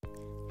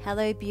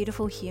Hello,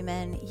 beautiful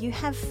human. You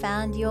have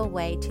found your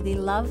way to the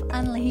Love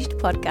Unleashed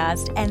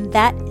podcast, and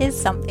that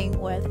is something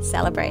worth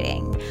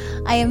celebrating.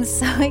 I am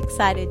so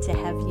excited to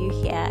have you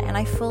here, and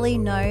I fully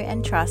know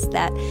and trust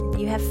that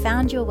you have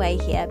found your way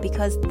here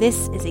because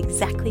this is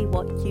exactly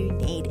what you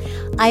need.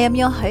 I am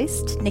your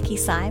host, Nikii,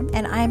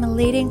 and I am a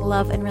leading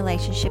love and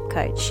relationship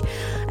coach.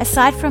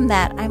 Aside from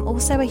that, I'm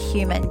also a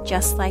human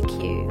just like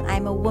you. I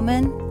am a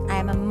woman, I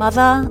am a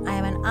mother, I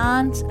am an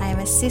aunt, I am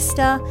a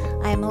sister,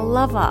 I am a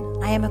lover,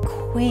 I am a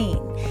queen,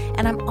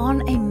 and I'm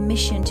on a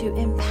mission to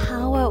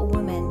empower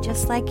women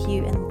just like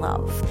you in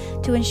love,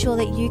 to ensure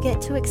that you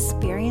get to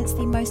experience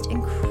the most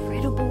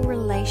incredible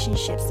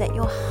relationships that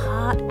your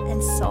heart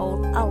and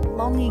soul are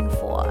longing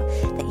for,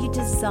 that you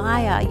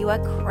desire, you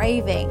are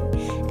craving,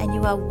 and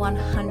you are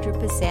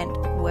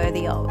 100%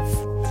 worthy of.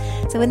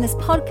 So in this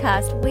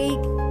podcast, we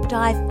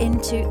dive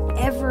into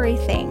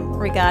everything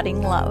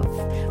regarding love,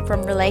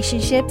 from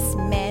relationships,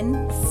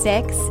 men,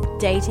 sex,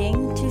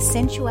 dating, to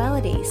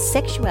sensuality,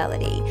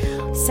 sexuality,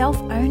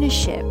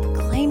 self-ownership,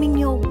 claiming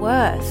your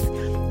worth,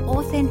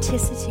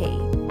 authenticity,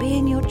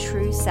 being your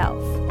true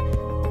self.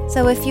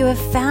 So if you have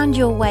found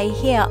your way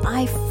here,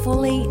 I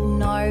fully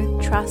know,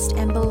 trust,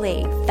 and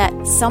believe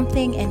that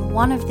something in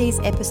one of these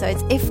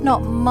episodes, if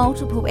not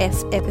multiple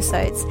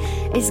episodes,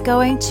 is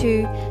going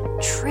to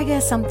trigger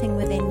something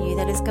within you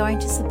that is going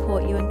to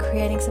support you in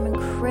creating some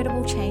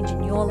incredible change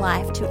in your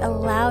life to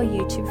allow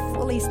you to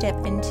fully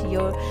step into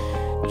your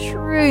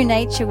true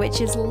nature,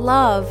 which is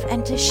love,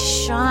 and to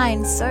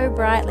shine so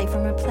brightly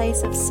from a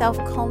place of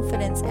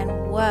self-confidence and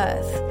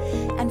worth,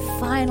 and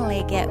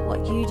finally get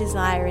what you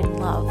desire in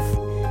love.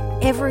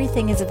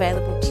 Everything is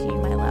available to you,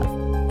 my love.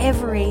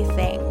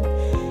 Everything.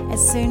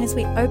 As soon as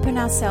we open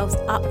ourselves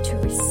up to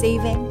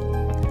receiving,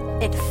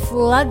 it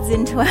floods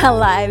into our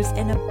lives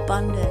in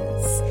abundance.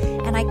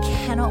 And I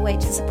cannot wait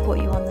to support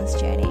you on this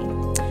journey.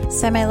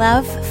 So my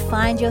love,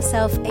 find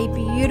yourself a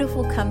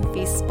beautiful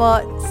comfy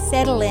spot,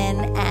 settle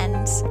in,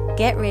 and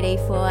get ready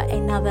for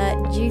another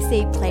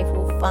juicy,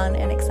 playful, fun,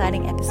 and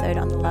exciting episode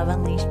on the Love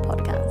Unleashed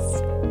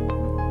podcast.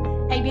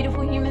 Hey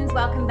beautiful humans,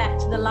 welcome back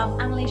to the Love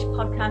Unleashed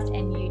podcast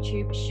and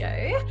YouTube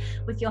show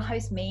with your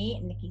host,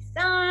 me, Nikii.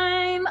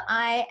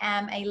 I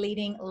am a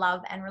leading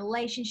love and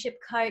relationship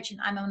coach, and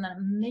I'm on a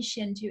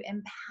mission to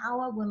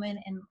empower women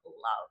in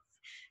love,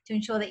 to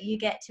ensure that you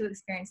get to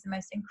experience the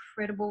most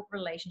incredible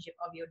relationship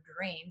of your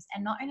dreams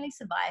and not only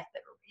survive,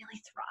 but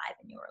really thrive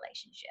in your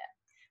relationship.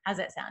 How's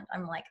that sound?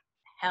 I'm like,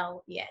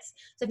 hell yes.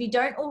 So if you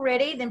don't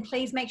already, then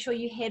please make sure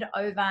you head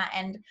over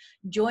and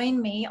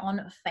join me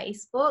on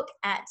Facebook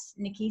at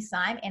Nikii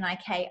Syme,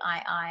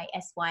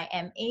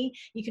 NIKIISYME.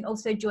 You can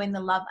also join the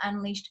Love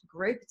Unleashed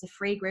group. It's a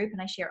free group,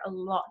 and I share a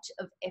lot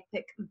of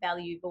epic,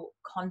 valuable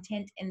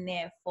content in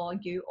there for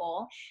you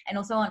all, and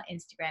also on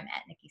Instagram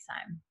at Nikii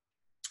Syme.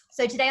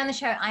 So today on the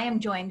show, I am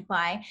joined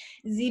by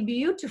the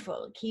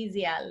beautiful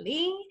Keezia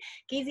Leigh.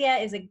 Keezia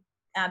is a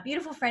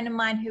beautiful friend of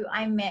mine who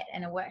I met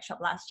in a workshop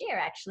last year,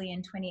 actually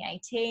in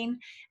 2018.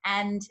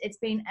 And it's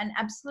been an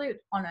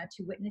absolute honor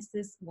to witness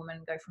this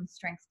woman go from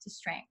strength to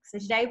strength. So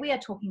today we are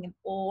talking of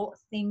all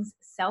things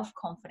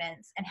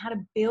self-confidence and how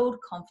to build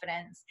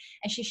confidence.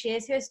 And she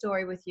shares her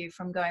story with you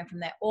from going from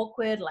that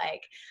awkward,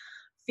 like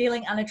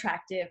feeling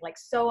unattractive, like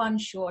so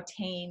unsure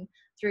teen,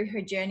 through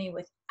her journey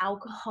with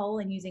alcohol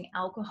and using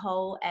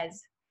alcohol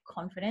as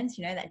confidence,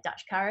 you know, that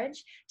Dutch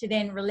courage, to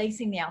then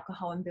releasing the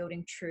alcohol and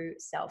building true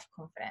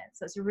self-confidence.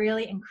 So it's a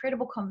really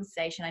incredible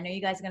conversation. I know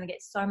you guys are going to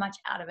get so much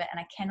out of it,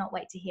 and I cannot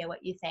wait to hear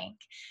what you think.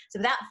 So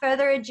without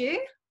further ado,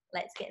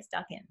 let's get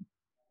stuck in.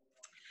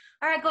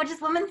 All right,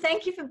 gorgeous woman,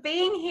 thank you for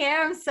being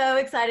here. I'm so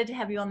excited to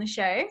have you on the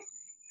show.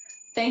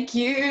 Thank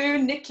you,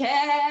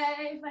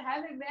 Nikii, for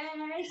having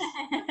me.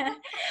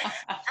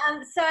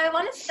 So I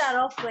want to start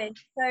off with,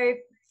 so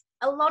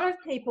a lot of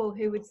people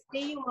who would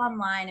see you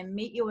online and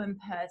meet you in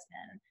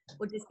person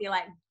would just be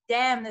like,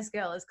 damn, this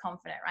girl is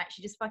confident, right?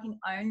 She just fucking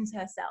owns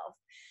herself.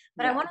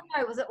 But yeah. I want to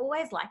know, was it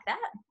always like that?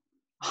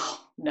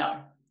 Oh,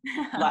 no.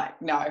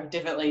 No,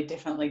 definitely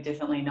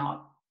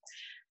not.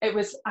 It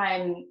was,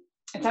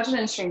 it's such an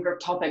interesting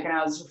group topic, and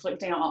I was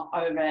reflecting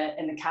over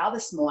in the car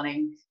this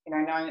morning, you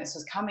know, knowing this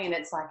was coming, and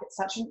it's like, it's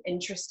such an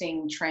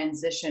interesting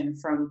transition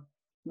from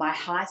my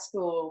high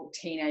school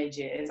teenage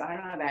years. I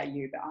don't know about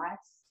you, but I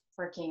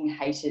freaking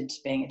hated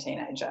being a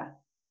teenager.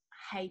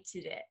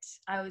 Hated it.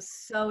 I was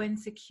so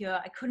insecure.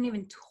 I couldn't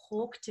even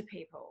talk to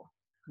people.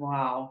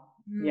 Wow.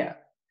 Yeah.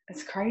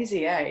 It's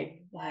crazy, eh?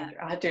 Like,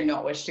 I do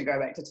not wish to go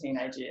back to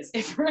teenage years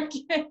ever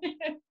again.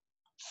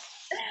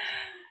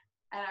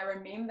 And I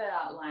remember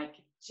like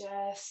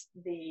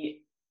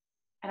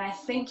and I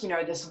think, you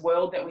know, this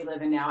world that we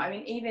live in now, I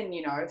mean, even,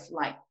 you know,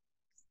 like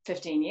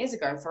 15 years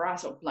ago for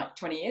us, or like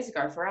 20 years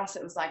ago for us,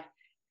 it was like,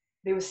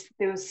 there was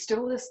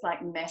still this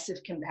like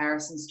massive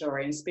comparison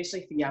story,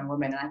 especially for young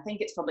women. And I think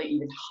it's probably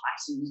even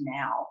heightened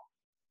now,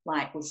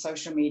 like with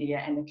social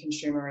media and the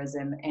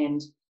consumerism,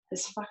 and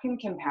this fucking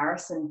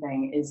comparison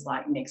thing is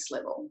like next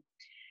level.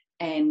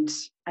 And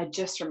I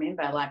just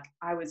remember, like,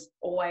 I was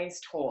always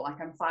tall, like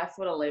I'm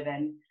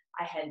 5'11".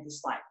 I had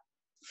this like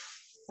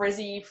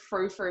frizzy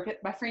frou-frou.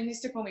 My friends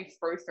used to call me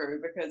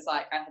frou-frou because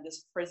like I had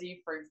this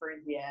frizzy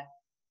frou-frou hair.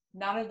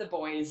 None of the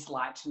boys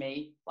liked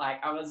me. Like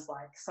I was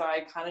like, so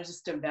I kind of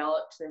just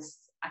developed this,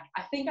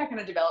 I think I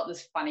kind of developed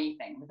this funny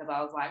thing because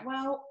I was like,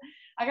 well,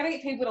 I got to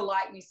get people to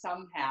like me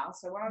somehow.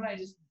 So why don't I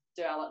just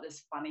develop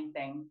this funny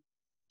thing?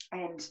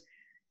 And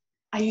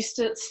I used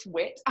to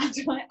sweat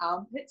under my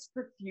armpits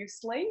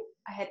profusely.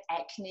 I had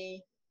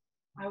acne.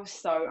 I was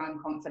so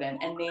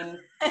unconfident. And then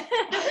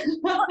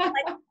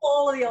like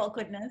all the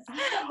awkwardness.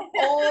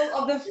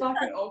 all of the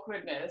fucking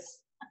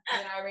awkwardness.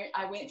 And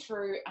I went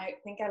through, I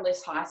think I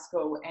left high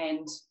school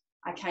and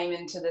I came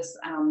into this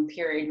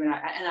period when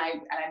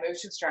I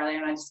moved to Australia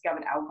and I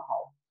discovered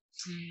alcohol.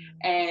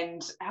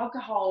 And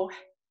alcohol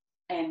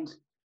and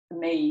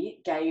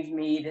me gave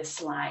me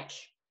this like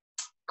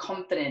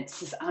confidence,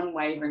 this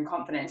unwavering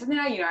confidence. And then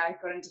I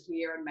got into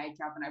hair and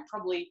makeup and I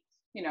probably,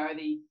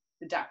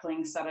 the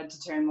duckling started to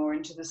turn more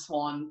into the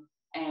swan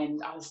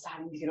and I was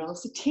starting to get all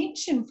this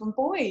attention from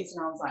boys.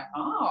 And I was like,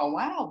 oh,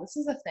 wow, this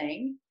is a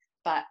thing.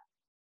 But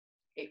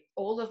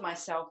all of my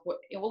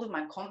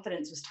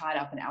confidence was tied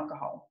up in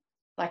alcohol.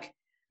 Like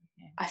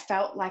I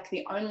felt like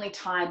the only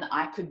time that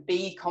I could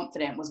be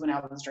confident was when I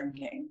was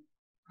drinking.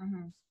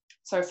 Mm-hmm.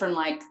 So from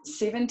like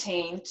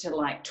 17 to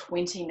like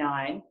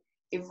 29,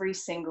 every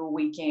single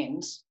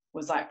weekend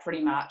was like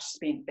pretty much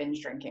spent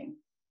binge drinking.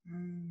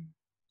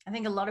 I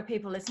think a lot of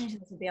people listening to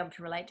this will be able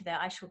to relate to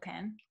that. I sure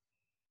can.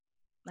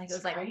 Like it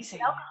was crazy.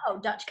 Like alcohol,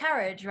 Dutch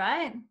carriage,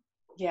 right?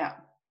 Yeah.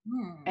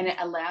 And it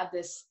allowed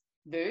this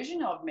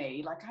version of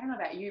me. Like, I don't know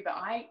about you, but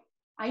I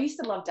used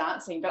to love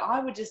dancing, but I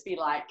would just be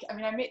like,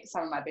 I met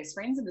some of my best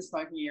friends in the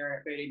smoking era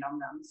at Birdie Num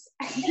Nums.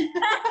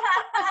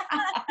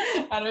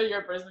 I know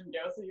you're a Brisbane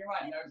girl, so you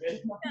might know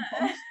Birdie Num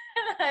Nums.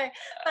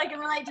 I can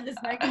relate to the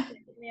smoking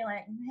thing. You're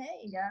like,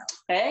 hey, girl.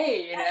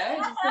 Hey,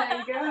 just how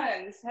you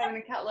going? Just having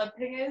a couple of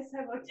pingers,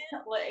 have a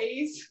couple of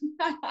E's.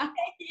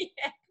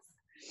 Yes.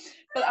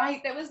 But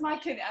that was my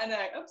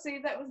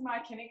that was my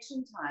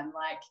connection time.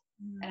 Like,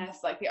 and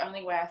it's like the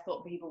only way I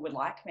thought people would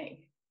like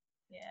me.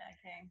 Yeah,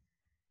 okay.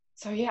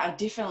 So yeah, I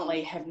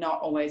definitely have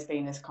not always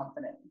been as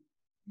confident.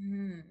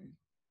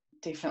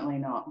 Definitely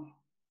not.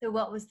 So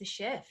what was the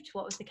shift?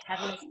 What was the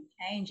catalyst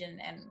change? And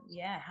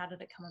yeah, how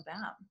did it come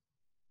about?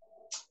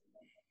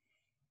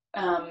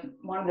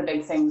 One of the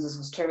big things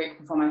was 2 weeks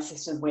before my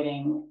sister's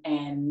wedding,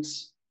 and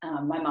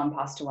my mum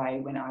passed away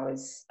when I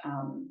was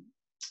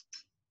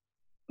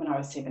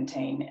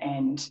 17,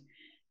 and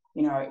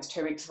it was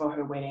 2 weeks before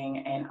her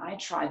wedding, and I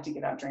tried to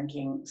give up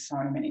drinking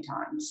so many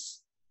times.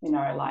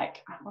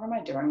 Like, what am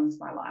I doing with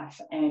my life?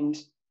 And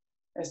it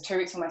was 2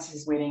 weeks before my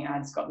sister's wedding, and I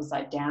just got this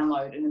like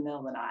download in the middle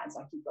of the night. It's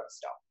like, you've got to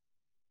stop.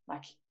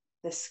 Like,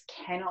 this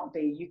cannot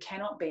be. You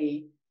cannot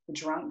be the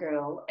drunk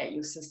girl at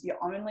your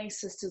only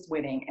sister's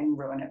wedding and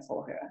ruin it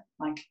for her.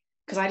 Like,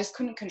 because I just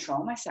couldn't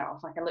control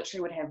myself. Like, I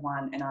literally would have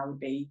one and I would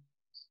be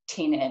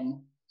 10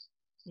 in,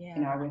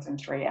 within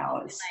 3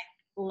 hours.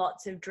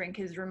 Lots of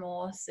drinker's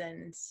remorse,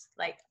 and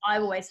like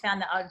I've always found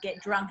that I'd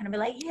get drunk and I'd be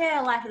like,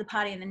 yeah, life of the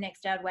party, and the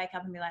next day I'd wake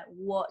up and be like,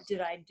 what did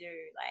I do?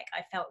 Like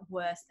I felt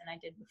worse than I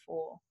did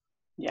before.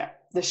 Yeah,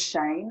 the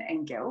shame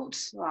and guilt,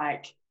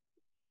 like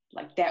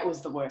that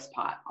was the worst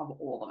part of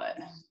all of it.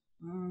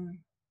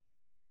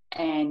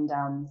 And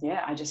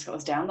I just got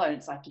this download.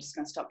 It's like, you're just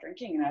going to stop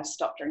drinking, and I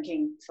stopped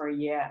drinking for a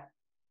year.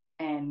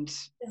 And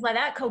it's like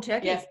that, cold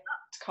turkey. Yeah,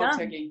 it's cold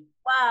turkey.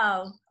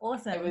 Wow,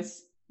 awesome. It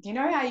was. You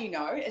know how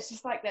it's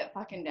just like that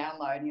fucking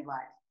download, and you're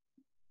like,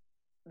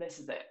 this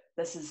is it.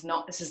 This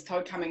is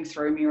coming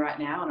through me right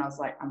now. And I was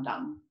like, I'm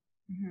done.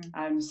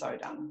 I'm so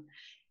done.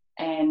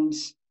 And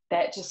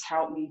that just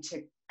helped me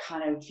to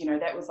kind of,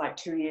 that was like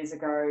 2 years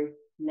ago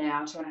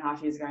now,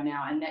 2.5 years ago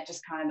now. And that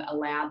just kind of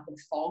allowed the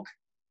fog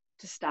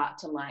to start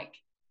to like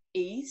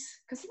ease,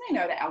 because they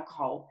know that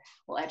alcohol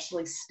will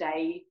actually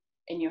stay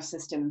in your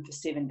system for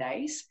 7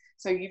 days.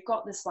 So you've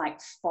got this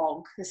like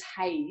fog, this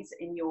haze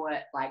in your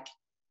like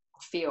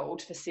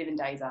field for 7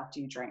 days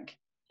after you drink.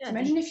 So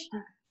imagine if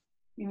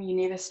you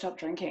never stop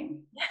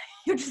drinking.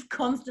 You're just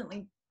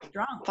constantly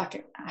drunk.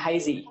 Fucking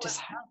hazy.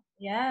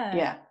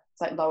 Yeah.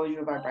 It's like lowers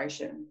your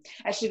vibration.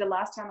 Actually, the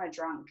last time I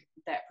drank,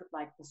 that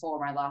like before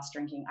my last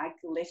drinking, I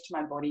left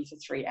my body for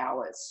 3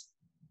 hours.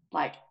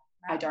 Like,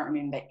 I don't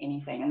remember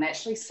anything. And they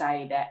actually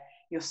say that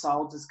your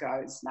soul just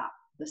goes, nah,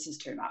 this is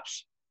too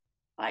much.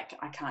 Like,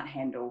 I can't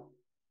handle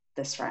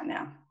this right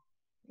now.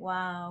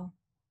 Wow.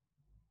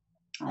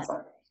 I was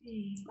like,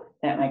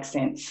 that makes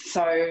sense.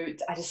 So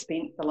I just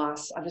spent the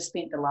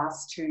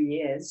last 2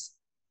 years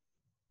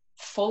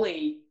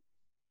fully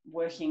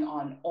working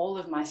on all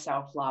of my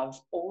self-love,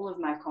 all of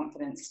my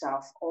confidence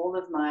stuff, all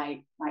of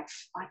my like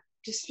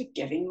just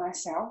forgiving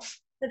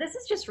myself. So this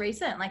is just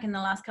recent, like in the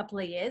last couple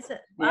of years.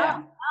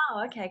 Yeah.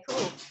 Wow. Okay,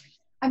 cool.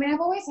 I mean, I've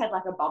always had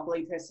like a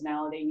bubbly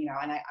personality,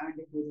 and I owned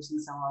a business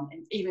and so on,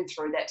 and even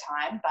through that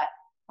time, but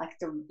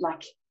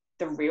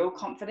the real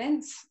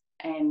confidence.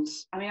 And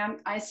I mean,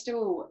 I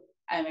still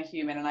am a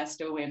human, and I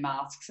still wear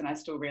masks, and I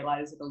still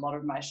realize that a lot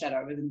of my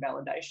shadow is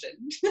invalidation.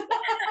 Yes.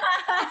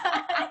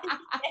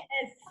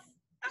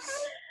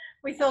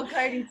 We saw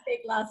Cody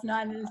speak last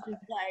night and it was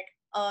just like,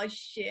 oh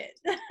shit.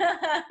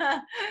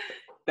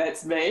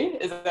 That's me?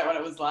 Is that what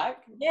it was like?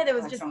 Yeah, there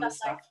was like just stuff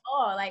like,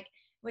 oh, like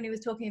when he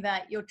was talking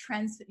about your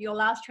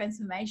last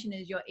transformation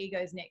is your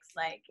ego's next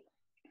like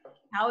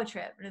power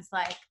trip. And it's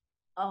like,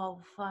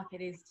 oh fuck, it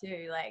is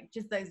too. Like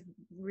just those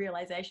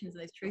realizations,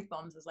 those truth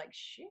bombs was like,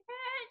 shit.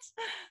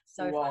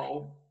 So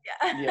whoa.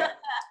 Funny. Yeah.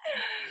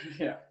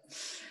 Yeah.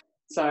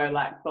 So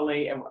like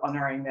fully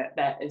honoring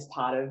that is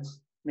part of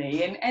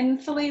me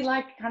and fully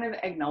like kind of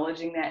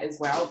acknowledging that as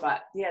well.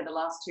 But yeah, the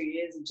last 2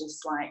 years of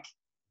just like,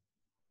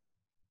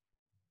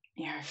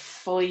 you know,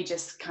 fully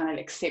just kind of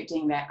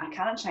accepting that I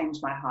can't change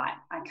my height.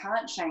 I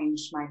can't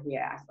change my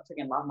hair. I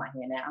freaking love my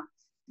hair now.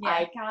 Yeah.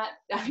 I can't,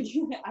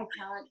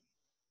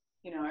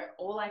 you know,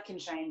 all I can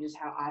change is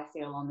how I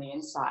feel on the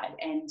inside.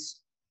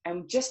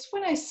 And just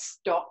when I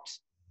stopped,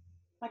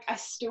 like I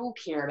still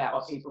care about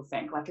what people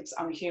think. Like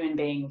I'm a human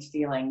being with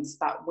feelings,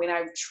 but when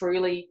I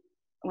truly,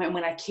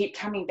 when I keep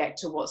coming back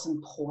to what's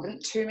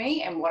important to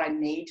me and what I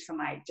need for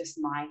my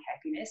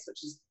happiness,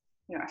 which is,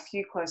 you know, a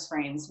few close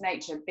friends,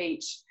 nature,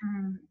 beach,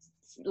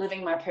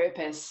 living my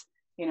purpose,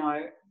 you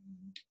know,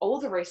 all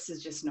the rest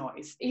is just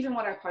noise. Even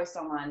what I post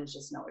online is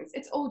just noise.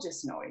 It's all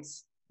just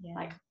noise. Yeah.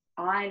 Like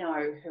I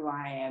know who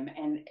I am.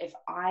 And if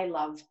I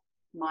love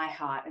my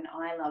heart and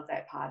I love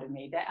that part of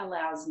me, that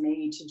allows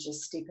me to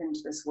just step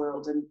into this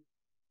world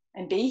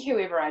and be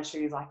whoever I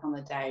choose, like on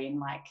the day,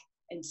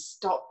 and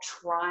stop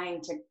trying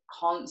to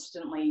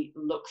constantly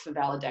look for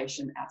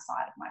validation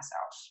outside of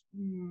myself.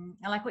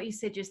 I like what you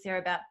said just there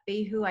about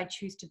be who I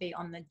choose to be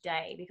on the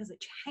day, because it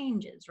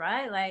changes,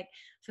 right? Like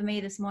for me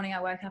this morning,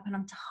 I woke up and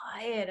I'm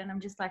tired and I'm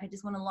just like, I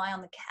just want to lie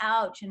on the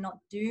couch and not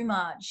do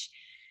much.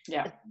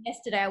 Yeah. But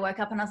yesterday I woke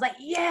up and I was like,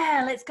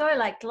 yeah, let's go,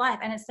 like life.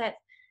 And it's that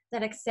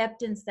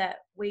acceptance that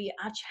we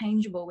are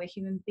changeable. We're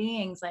human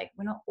beings. Like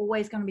we're not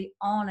always going to be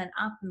on and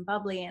up and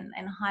bubbly and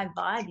high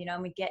vibe, you know,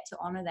 and we get to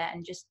honor that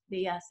and just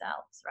be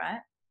ourselves, right?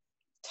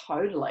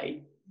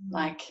 Totally.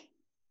 Like,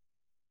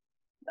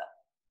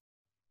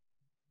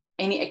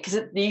 because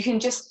you can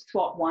just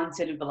swap one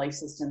set of belief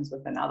systems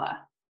with another.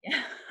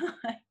 Yeah.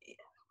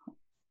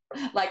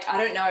 Like,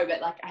 I don't know, but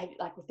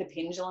like with the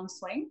pendulum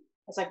swing,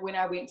 it's like when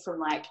I went from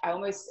like, I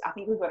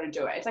think we've got to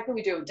do it. It's like when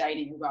we do with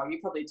dating as well. You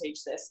probably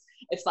teach this.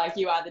 It's like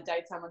you either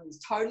date someone who's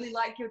totally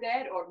like your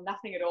dad or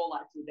nothing at all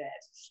like your dad.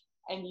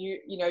 And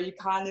you know, you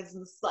kind of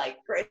just like,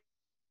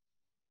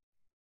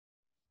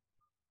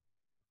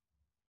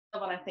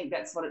 and I think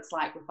that's what it's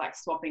like with like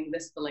swapping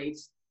this belief.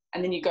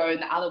 And then you go in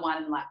the other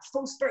one and like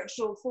full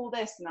spiritual, full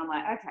this. And I'm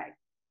like, okay,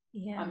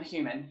 yeah, I'm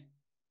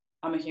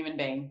a human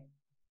being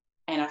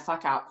and I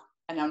fuck up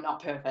and I'm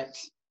not perfect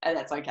and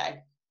that's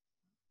okay.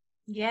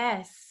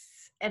 Yes.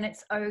 And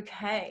it's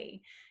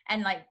okay.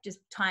 And like just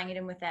tying it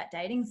in with that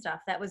dating stuff,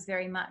 that was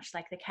very much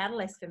like the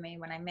catalyst for me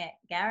when I met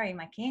Gary,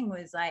 my king,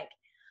 was like,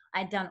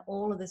 I'd done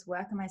all of this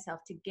work on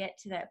myself to get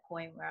to that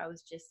point where I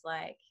was just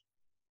like,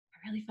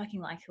 I really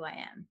fucking like who I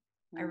am.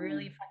 I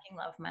really fucking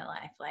love my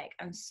life. Like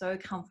I'm so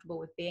comfortable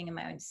with being in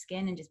my own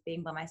skin and just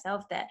being by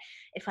myself that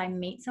if I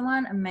meet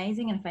someone,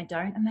 amazing. And if I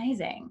don't,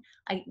 amazing.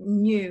 I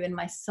knew in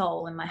my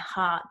soul, in my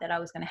heart that I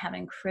was going to have an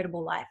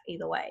incredible life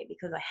either way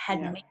because I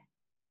had me,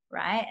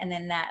 right? And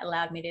then that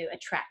allowed me to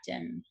attract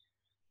in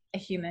a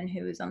human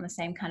who was on the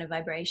same kind of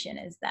vibration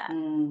as that.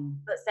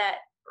 But it's that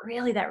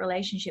really that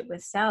relationship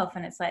with self.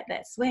 And it's like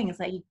that swing.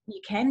 It's like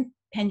you can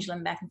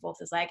pendulum back and forth.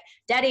 It's like,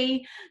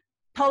 daddy,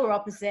 polar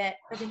opposite,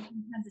 but then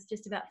sometimes it's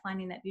just about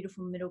finding that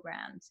beautiful middle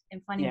ground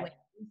and finding where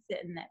you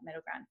sit in that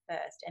middle ground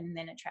first and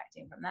then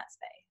attracting from that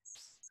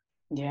space.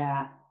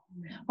 Yeah.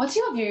 What's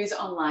your views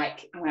on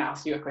like, I'm going to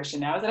ask you a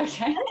question now, is that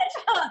okay?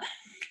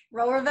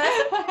 Role reverse.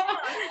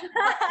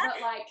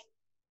 but like,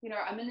 you know,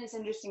 I'm in this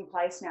interesting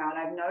place now and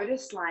I've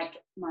noticed like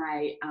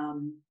my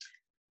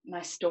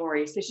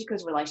story, especially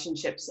because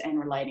relationships and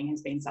relating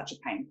has been such a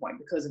pain point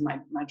because of my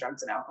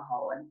drugs and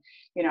alcohol and,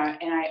 you know,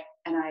 and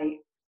I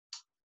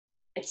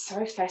it's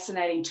so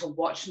fascinating to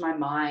watch my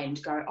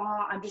mind go,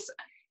 oh, I'm just,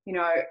 you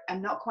know,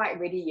 I'm not quite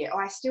ready yet. Oh,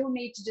 I still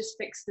need to just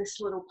fix this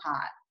little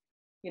part,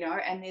 you know,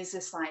 and there's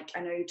this like,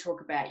 I know you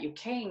talk about your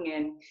king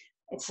and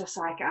it's just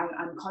like,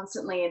 I'm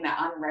constantly in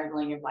that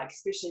unraveling of like,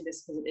 especially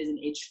this because it is an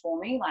edge for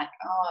me, like,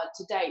 oh,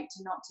 to date,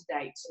 to not to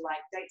date, to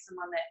like date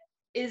someone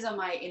that is on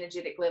my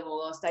energetic level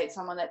or date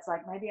someone that's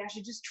like, maybe I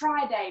should just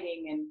try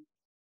dating. And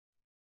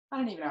I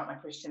don't even know what my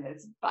question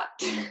is, but...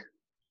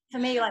 For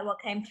me, like what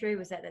came through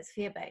was that it's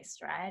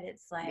fear-based, right?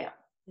 It's like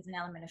there's an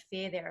element of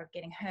fear there of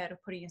getting hurt or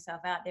putting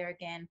yourself out there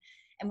again.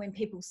 And when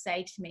people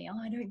say to me, oh,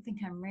 I don't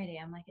think I'm ready,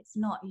 I'm like, it's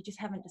not. You just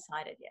haven't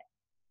decided yet.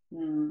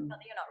 Not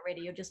that you're not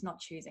ready, you're just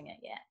not choosing it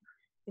yet.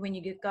 When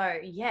you go,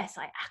 yes,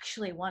 I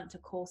actually want to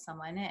call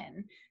someone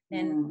in,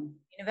 then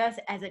universe,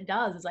 as it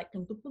does, is like,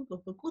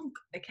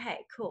 okay,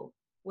 cool.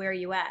 Where are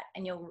you at?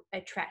 And you'll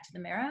attract the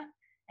mirror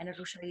and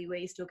it'll show you where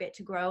you still get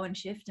to grow and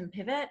shift and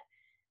pivot.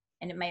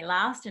 And it may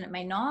last and it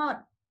may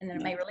not. And then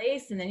it may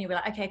release and then you'll be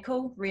like, okay,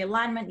 cool,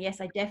 realignment.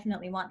 Yes, I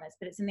definitely want this,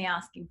 but it's in the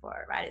asking for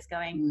it, right? It's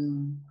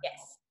going,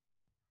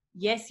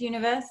 yes,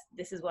 universe,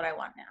 this is what I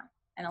want now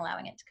and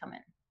allowing it to come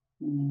in.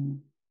 Mm.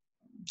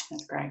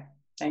 That's great.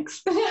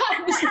 Thanks. I'm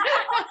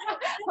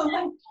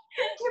like,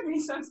 give me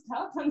some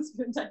stuff. I'm just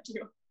going to take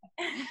you.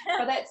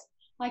 But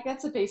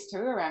that's a piece too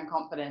around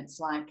confidence.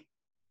 Like,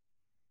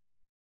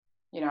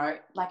 you know,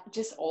 like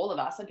just all of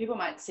us. Like people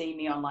might see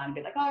me online and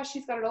be like, oh,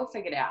 she's got it all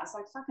figured out. It's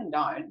like, fucking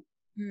don't.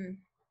 Mm.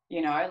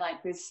 You know,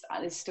 like there's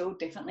still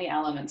definitely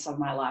elements of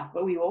my life,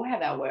 but we all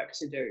have our work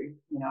to do,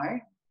 you know.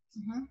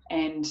 Mm-hmm.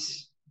 And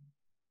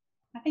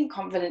I think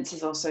confidence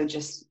is also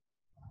just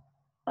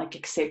like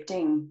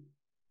accepting.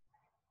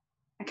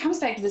 It comes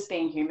back to this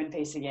being human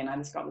piece again. I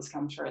just got this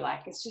come through.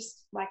 Like it's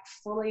just like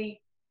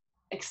fully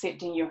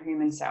accepting your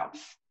human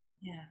self.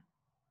 Yeah.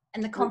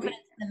 And the confidence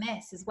in the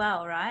mess as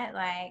well, right?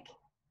 Like,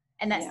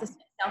 and that's the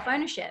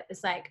self-ownership.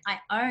 It's like I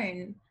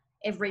own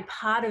every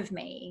part of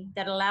me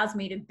that allows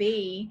me to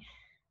be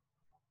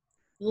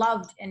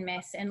loved in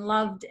mess and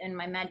loved in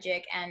my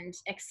magic and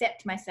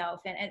accept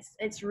myself. And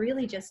it's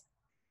really just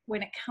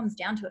when it comes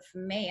down to it for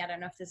me, I don't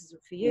know if this is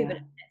for you, but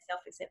it's that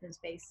self-acceptance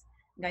piece.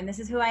 I'm going, this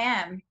is who I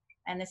am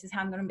and this is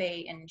how I'm going to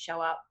be and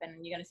show up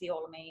and you're going to see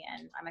all of me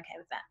and I'm okay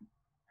with that.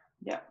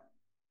 Yeah.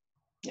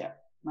 Yeah.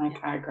 Like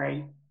I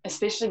agree.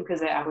 Especially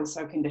because I was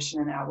so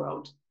conditioned in our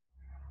world.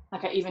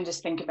 Like I even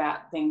just think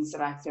about things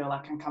that I feel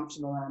like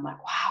uncomfortable and I'm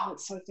like, wow,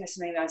 it's so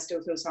fascinating that I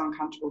still feel so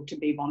uncomfortable to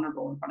be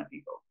vulnerable in front of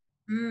people.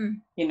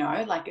 You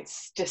know, like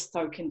it's just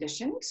so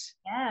conditioned.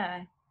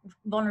 Yeah.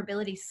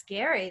 Vulnerability is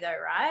scary though,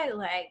 right?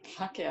 Like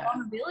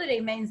vulnerability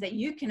means that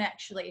you can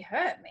actually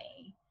hurt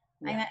me.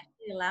 I'm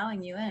actually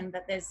allowing you in,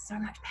 but there's so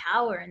much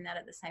power in that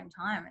at the same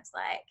time. It's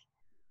like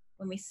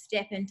when we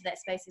step into that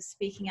space of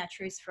speaking our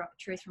truth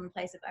from a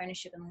place of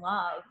ownership and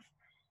love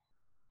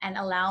and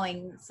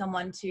allowing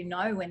someone to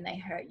know when they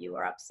hurt you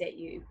or upset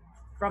you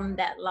from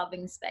that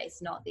loving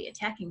space, not the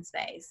attacking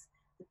space.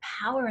 The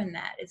power in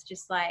that is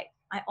just like,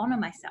 I honor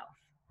myself.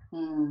 I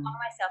honor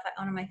myself,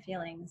 I honor my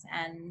feelings,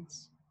 and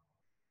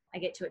I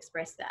get to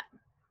express that.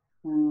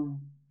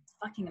 It's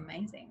fucking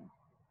amazing.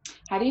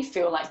 How do you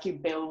feel like you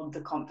build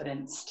the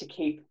confidence to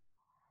keep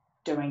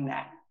doing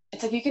that?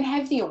 It's like you can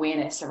have the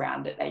awareness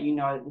around it that you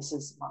know this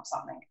is not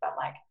something, but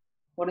like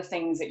what are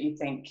things that you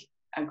think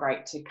are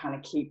great to kind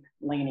of keep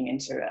leaning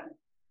into it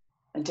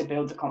and to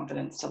build the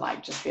confidence to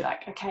like just be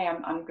like, okay,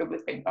 I'm good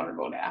with being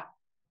vulnerable now.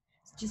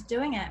 It's just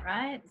doing it,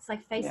 right? It's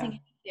like facing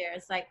fear.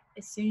 It's like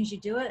as soon as you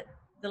do it,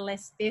 the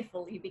less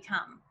fearful you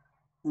become.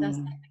 So it's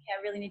like, okay,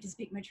 I really need to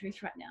speak my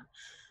truth right now.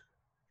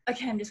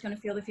 Okay, I'm just going to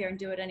feel the fear and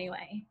do it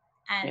anyway.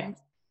 And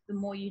the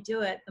more you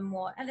do it, the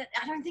more, and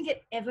I don't think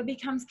it ever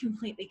becomes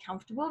completely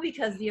comfortable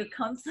because you're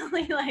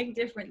constantly like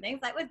different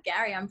things. Like with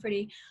Gary, I'm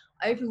pretty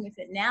open with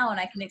it now and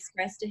I can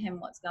express to him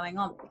what's going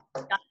on.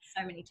 I've done it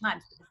so many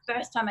times. But the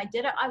first time I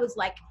did it, I was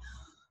like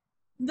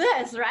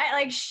this, right?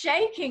 Like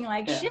shaking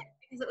like shit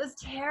because it was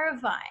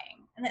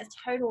terrifying. And that's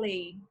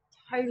totally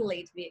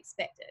to be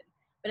expected.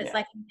 But it's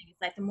like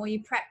the more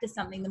you practice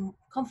something, the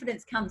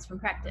confidence comes from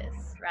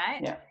practice,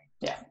 right?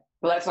 Yeah.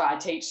 Well, that's why I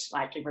teach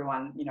like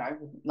everyone, you know,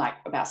 like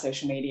about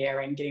social media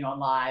and getting on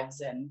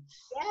lives and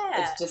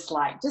it's just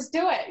like, just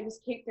do it. You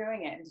just keep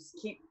doing it and just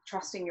keep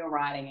trusting your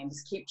writing and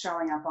just keep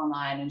showing up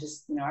online and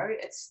just, you know,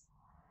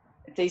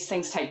 these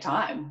things take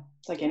time.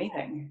 It's like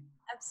anything.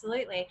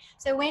 Absolutely.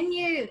 So when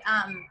you,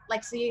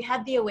 so you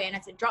had the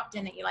awareness, it dropped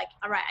in that you're like,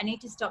 all right, I need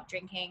to stop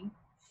drinking.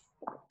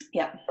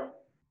 Yeah.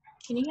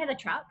 Can you hear the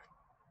truck?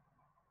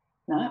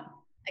 No.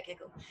 Okay,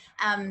 cool.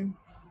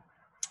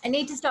 I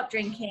need to stop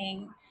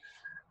drinking.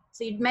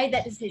 So you'd made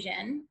that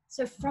decision.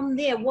 So from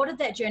there, what did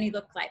that journey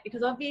look like?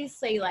 Because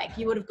obviously, like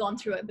you would have gone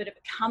through a bit of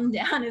a come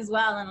down as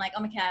well, and like,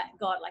 oh my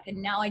God, like,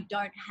 and now I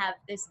don't have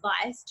this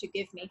vice to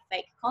give me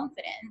fake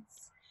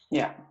confidence.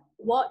 Yeah.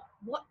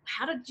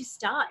 How did you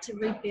start to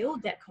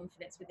rebuild that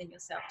confidence within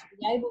yourself to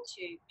be able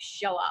to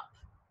show up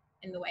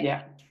in the way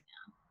that you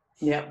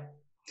do now? Yeah.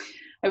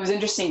 It was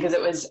interesting because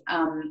it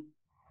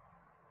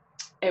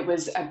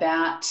was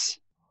about.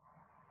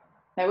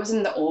 That was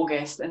in the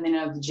August, and then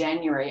in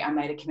January, I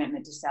made a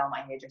commitment to sell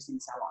my hairdressing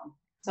salon.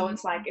 So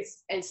it's like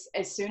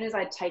as soon as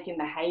I'd taken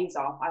the haze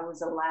off, I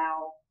was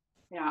allowed,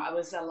 you know,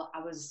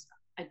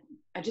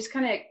 I just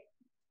kind of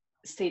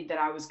said that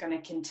I was going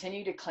to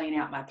continue to clean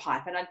out my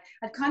pipe, and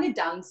I'd kind of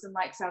done some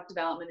like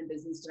self-development and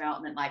business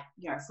development, like,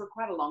 you know, for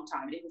quite a long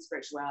time, and even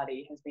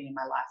spirituality has been in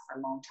my life for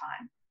a long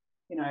time,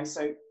 you know.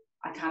 So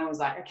I kind of was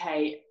like,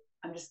 okay,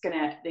 I'm just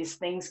gonna. These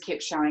things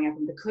kept showing up,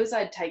 and because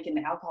I'd taken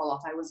the alcohol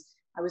off,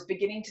 I was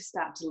beginning to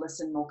start to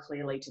listen more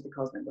clearly to the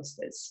cosmic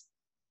whispers,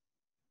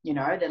 you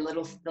know, the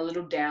little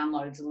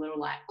downloads, a little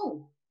like,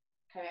 oh,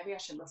 okay, maybe I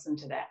should listen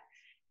to that.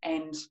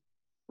 And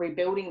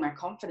rebuilding my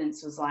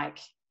confidence was like,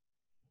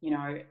 you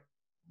know,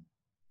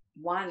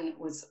 one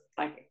was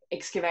like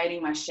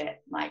excavating my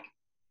shit, like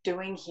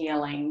doing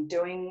healing,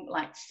 doing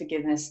like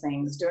forgiveness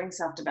things, doing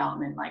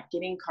self-development, like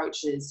getting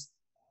coaches,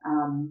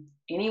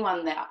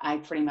 anyone that I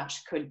pretty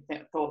much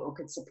thought or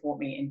could support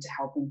me into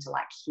helping to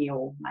like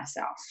heal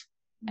myself.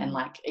 And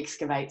like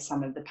excavate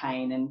some of the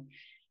pain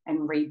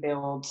and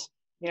rebuild,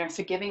 you know.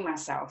 Forgiving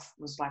myself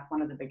was like one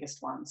of the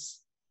biggest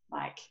ones.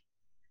 Like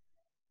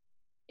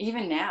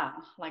even now,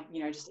 like,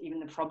 you know, just even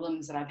the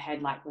problems that I've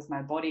had, like with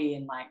my body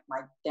and like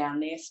my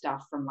down there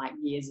stuff from like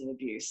years of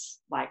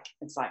abuse, like,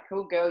 it's like,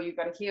 cool girl, you've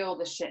got to heal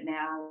this shit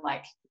now,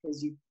 like,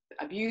 because you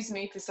abused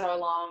me for so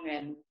long,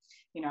 and,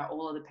 you know,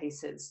 all of the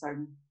pieces.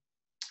 So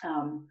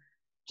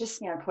just,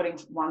 you know, putting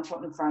one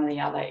foot in front of the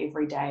other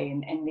every day,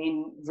 and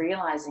then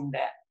realizing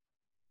that,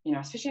 you know,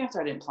 especially after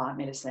I did plant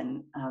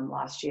medicine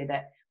last year,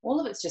 that all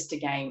of it's just a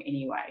game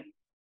anyway.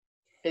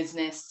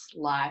 Business,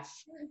 life,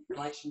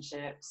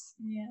 relationships,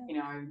 you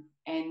know,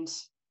 and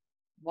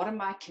what am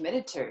I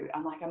committed to?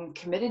 I'm like, I'm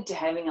committed to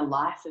having a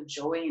life of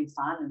joy and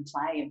fun and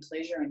play and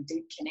pleasure and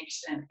deep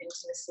connection and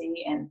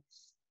intimacy and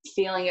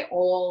feeling it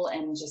all,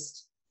 and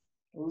just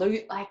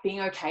like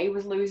being okay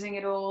with losing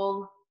it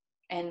all.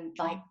 And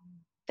like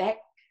that,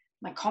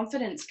 my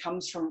confidence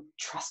comes from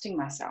trusting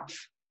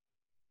myself.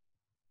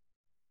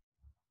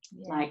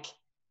 Like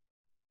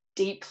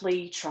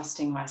deeply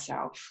trusting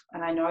myself.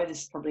 And I know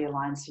this probably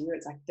aligns to you.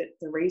 It's like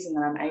the reason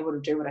that I'm able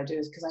to do what I do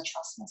is because I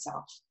trust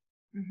myself.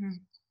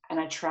 And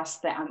I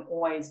trust that I'm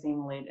always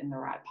being led in the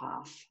right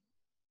path.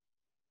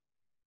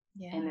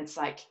 And it's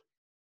like,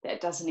 that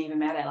doesn't even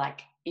matter.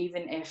 Like,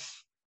 even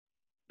if,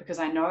 because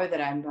I know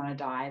that I'm going to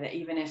die, that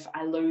even if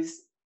I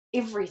lose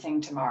everything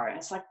tomorrow,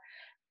 it's like,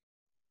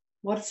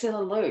 what's there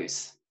to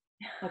lose?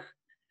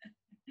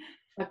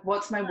 Like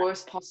what's my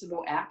worst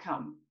possible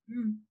outcome?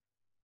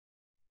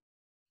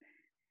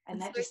 And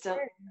that just still,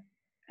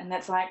 and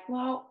that's like,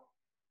 well,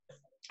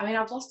 I mean,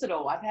 I've lost it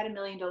all. I've had $1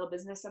 million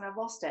business and I've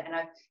lost it, and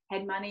I've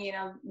had money, and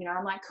I'm, you know,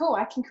 I'm like, cool,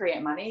 I can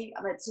create money.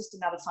 It's just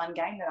another fun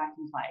game that I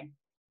can play.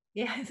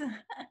 Yes.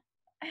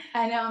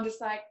 And now I'm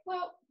just like,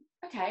 well,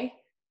 okay,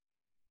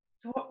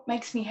 what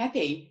makes me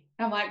happy?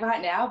 And I'm like,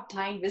 right now,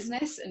 playing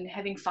business and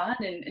having fun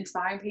and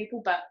inspiring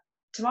people, but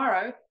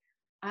tomorrow,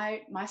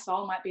 my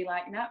soul might be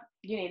like, no,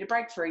 you need a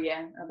break for a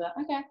year. I'll be like,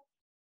 okay.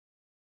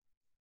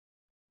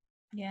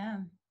 Yeah.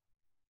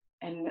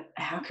 And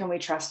how can we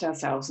trust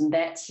ourselves? And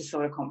that's the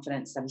sort of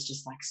confidence that is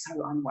just like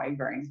so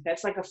unwavering.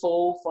 That's like a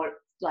full for,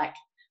 like,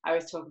 I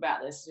always talk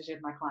about this, especially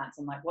with my clients.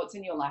 I'm like, what's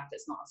in your life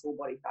that's not a full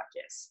body fuck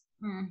yes?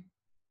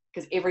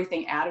 Because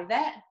everything out of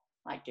that,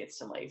 like, gets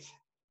to leave.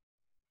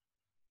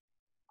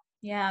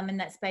 Yeah, I'm in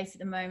that space at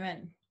the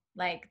moment,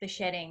 like the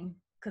shedding,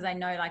 because I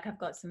know like I've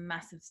got some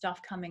massive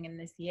stuff coming in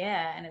this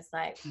year, and it's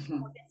like,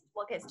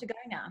 what gets to go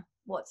now?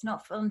 What's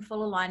not in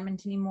full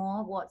alignment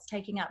anymore? What's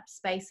taking up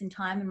space and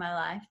time in my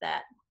life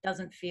that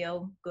doesn't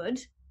feel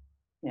good?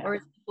 Or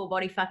is it full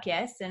body fuck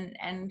yes,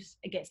 and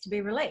it gets to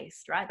be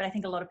released, right? But I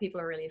think a lot of people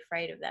are really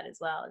afraid of that as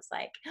well. It's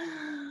like,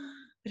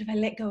 but if I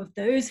let go of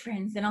those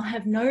friends, then I'll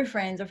have no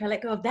friends. Or if I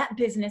let go of that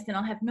business, then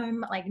I'll have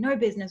no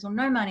business or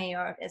no money.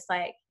 Or it's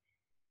like,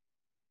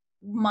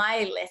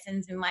 my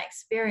lessons and my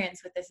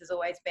experience with this has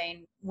always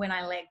been, when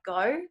I let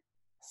go,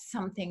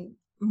 something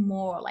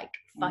more like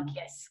fuck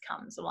yes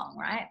comes along,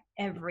 right?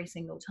 Every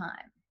single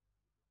time.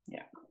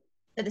 Yeah.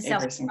 So the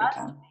every single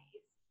time.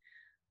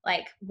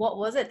 Like, what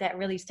was it that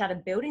really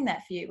started building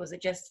that for you? Was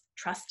it just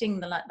trusting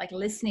like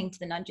listening to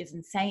the nudges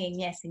and saying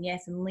yes and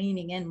yes and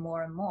leaning in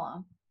more and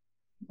more?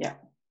 Yeah,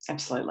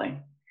 absolutely.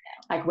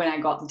 Yeah. Like when I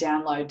got the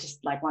download,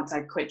 just like once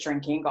I quit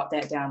drinking, got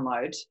that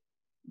download,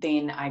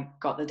 then I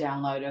got the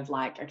download of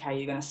like, okay,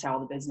 you're going to sell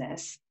the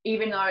business,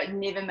 even though it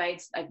never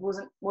made, like,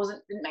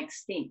 didn't make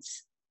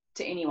sense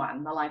to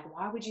anyone. They're like,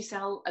 why would you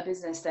sell a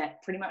business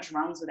that pretty much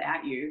runs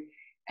without you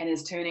and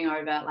is turning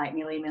over like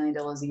nearly $1 million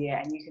a year,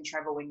 and you can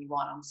travel when you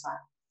want? I'm just like,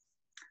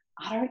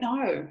 I don't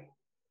know,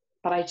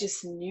 but I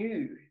just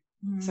knew.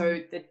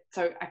 So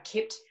I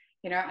kept,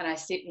 you know, and I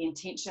set the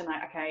intention,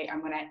 like, okay, I'm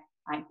going to,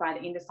 like, by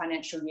the end of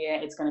financial year,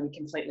 it's going to be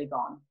completely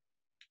gone,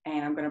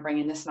 and I'm going to bring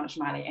in this much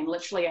money. And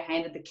literally I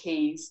handed the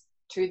keys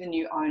to the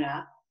new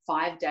owner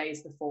 5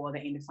 days before the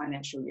end of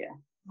financial year.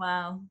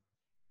 Wow.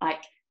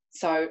 Like,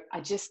 so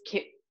I just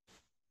kept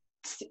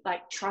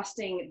like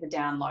trusting the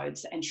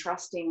downloads and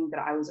trusting that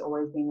I was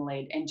always being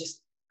led, and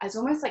just, it's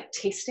almost like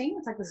testing.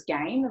 It's like this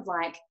game of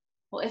like,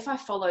 well, if I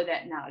follow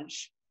that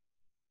nudge,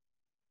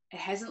 it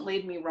hasn't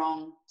led me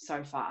wrong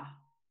so far.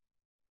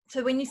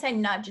 So when you say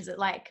nudge, is it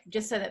like,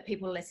 just so that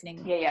people are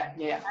listening? Yeah.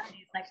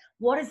 Like,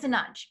 what is the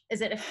nudge? Is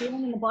it a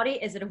feeling in the body?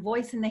 Is it a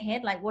voice in the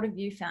head? Like, what have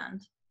you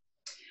found?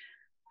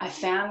 I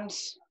found,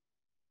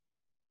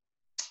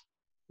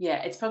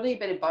 yeah, it's probably a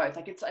bit of both.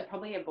 Like, it's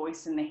probably a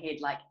voice in the head.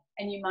 Like,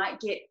 and you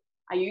might get,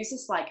 I use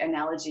this like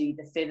analogy,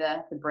 the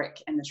feather, the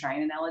brick, and the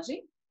train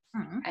analogy.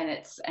 And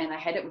I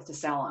had it with the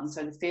salon.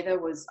 So the feather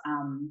was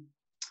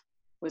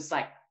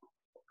like,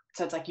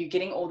 so it's like you're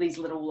getting all these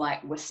little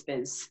like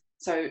whispers.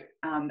 So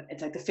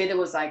it's like the feather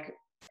was like,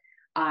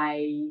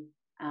 I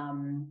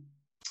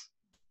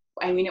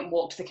went and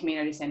walked the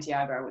Camino de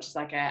Santiago, which is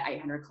like a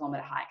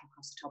 800-kilometer hike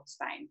across the top of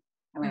Spain.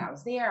 And when I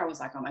was there, I was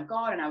like, oh my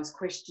God. And I was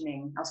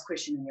questioning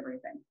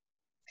everything.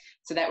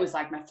 So that was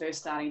like my first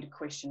starting to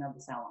question of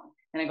the salon.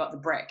 And I got the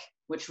brick,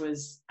 which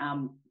was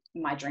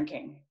my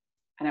drinking.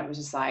 And it was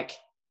just like,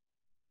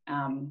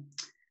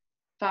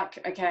 fuck,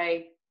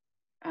 okay,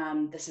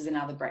 this is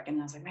another brick. And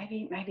I was like,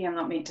 maybe I'm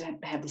not meant to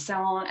have the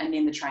salon. And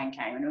then the train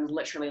came, and it was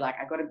literally like,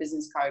 I got a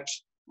business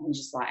coach. And he's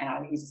just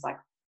like,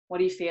 what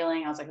are you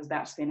feeling? I was like, I was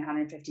about to spend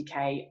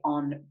 150K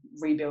on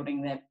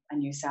rebuilding a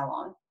new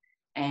salon.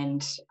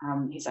 And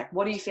he's like,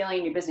 what are you feeling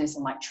in your business?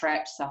 I'm like,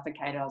 trapped,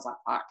 suffocated. I was like,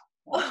 fuck.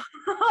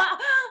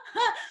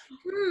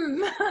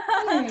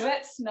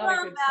 That's not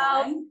a good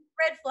sign.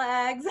 Red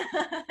flags.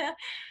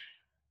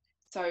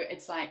 So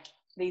it's like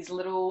these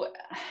little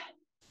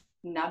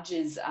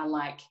nudges are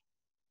like,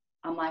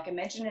 I'm like,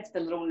 imagine if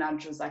the little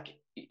nudge was like,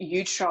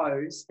 you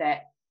chose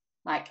that,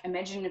 like,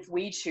 imagine if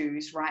we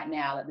choose right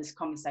now that this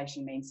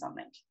conversation means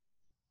something.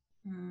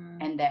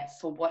 And that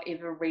for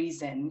whatever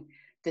reason,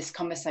 this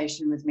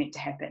conversation was meant to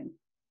happen.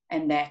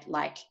 And that,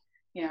 like,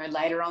 you know,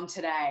 later on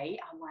today,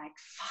 I'm like,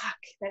 fuck,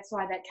 that's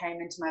why that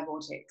came into my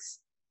vortex.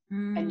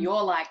 And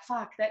you're like,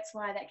 fuck, that's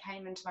why that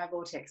came into my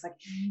vortex. Like,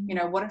 you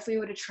know, what if we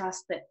were to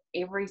trust that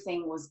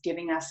everything was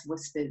giving us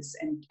whispers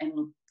and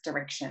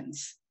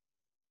directions?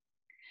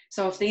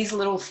 So if these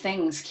little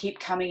things keep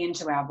coming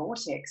into our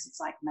vortex,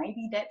 it's like,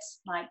 maybe that's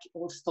like,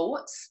 or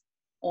thoughts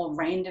or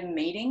random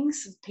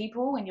meetings of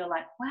people, and you're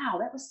like, wow,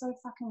 that was so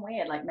fucking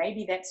weird. Like,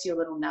 maybe that's your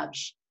little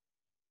nudge.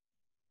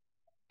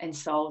 And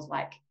soul's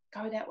like,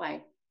 go that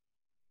way.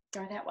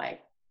 Go that way.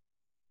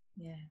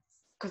 Yes.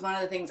 Because one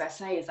of the things I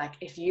say is like,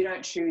 if you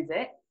don't choose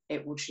it,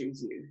 it will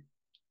choose you.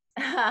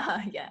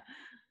 Yeah.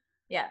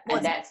 Well,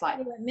 and that's like,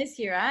 it won't miss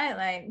you, right?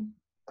 Like,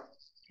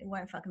 it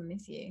won't fucking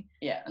miss you.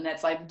 Yeah. And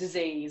that's like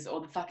disease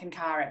or the fucking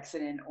car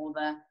accident or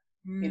the,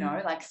 you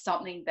know, like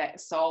something that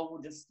soul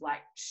will just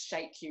like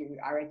shake you,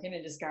 I reckon,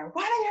 and just go,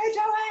 what are you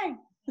doing?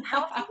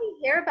 How often do you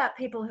hear about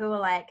people who are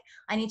like,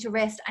 I need to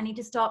rest, I need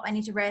to stop, I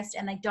need to rest,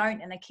 and they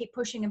don't, and they keep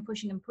pushing and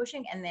pushing and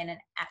pushing, and then an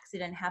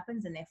accident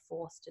happens and they're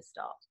forced to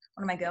stop.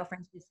 One of my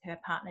girlfriends, her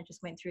partner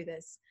just went through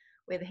this,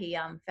 where he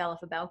fell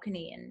off a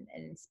balcony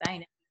in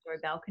Spain, a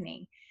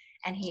balcony,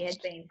 and he had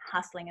been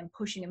hustling and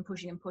pushing and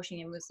pushing and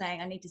pushing and was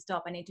saying, I need to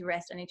stop, I need to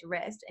rest, I need to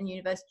rest. And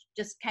universe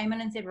just came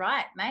in and said,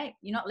 right, mate,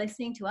 you're not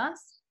listening to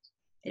us.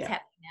 It's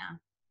happening now.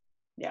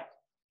 Yeah.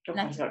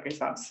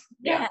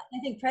 I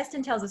think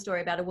Preston tells a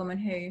story about a woman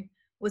who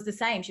was the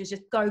same. She was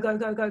just go, go,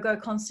 go, go, go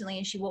constantly.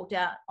 And she walked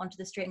out onto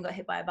the street and got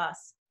hit by a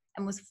bus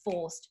and was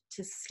forced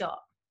to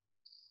stop.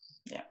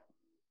 Yeah.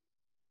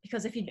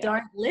 Because if you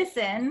don't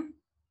listen,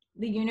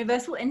 the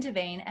universe will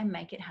intervene and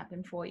make it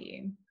happen for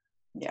you.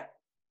 Yeah.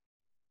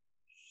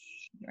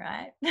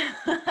 Right.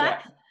 Yeah.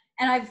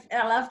 And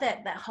I love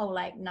that whole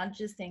like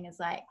nudges thing is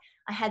like,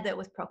 I had that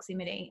with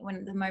proximity.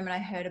 When the moment I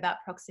heard about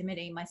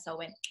proximity, my soul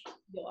went,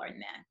 you're in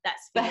there.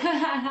 That's for you.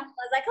 I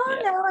was like, oh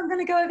no, I'm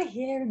going to go over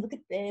here and look at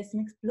this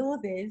and explore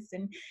this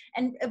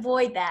and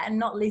avoid that and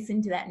not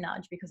listen to that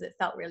nudge because it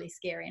felt really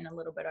scary and a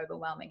little bit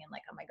overwhelming and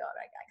like, oh my God,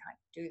 I can't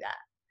do that.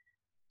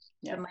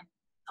 Yeah. But my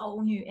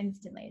soul knew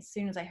instantly. As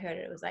soon as I heard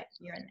it, it was like,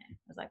 you're in there.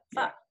 I was like,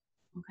 fuck.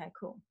 Yeah. Okay,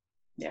 cool.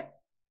 Yeah.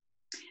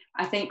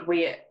 I think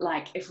we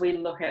like, if we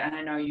look at, and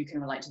I know you can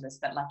relate to this,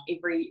 but like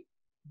every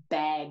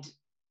bad,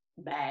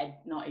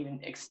 not even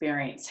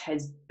experience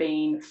has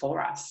been for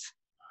us,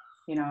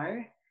 you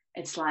know,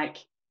 it's like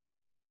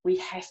we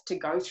have to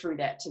go through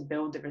that to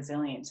build the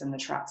resilience and the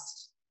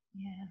trust.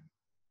 Yeah.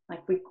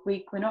 Like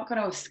we're not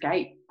going to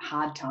escape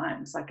hard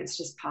times. Like it's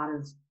just part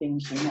of being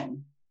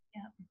human.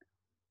 Yeah.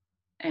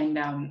 And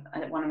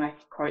one of my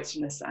quotes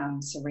from this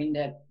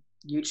surrender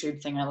YouTube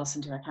thing I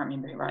listened to, I can't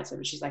remember who writes it,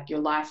 but she's like, your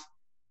life,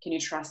 can you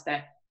trust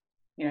that,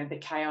 you know, the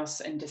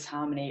chaos and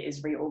disharmony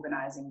is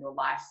reorganizing your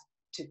life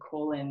to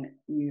call in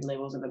new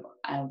levels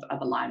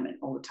of alignment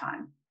all the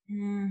time.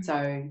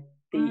 So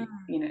the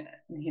you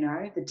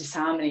know the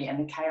disharmony and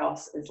the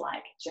chaos is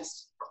like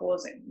just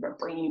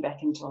bringing you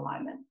back into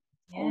alignment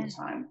all the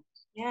time.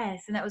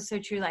 Yes, and that was so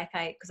true. Like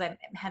because I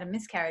had a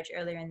miscarriage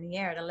earlier in the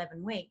year at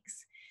 11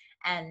 weeks,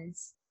 and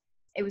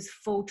it was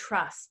full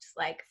trust.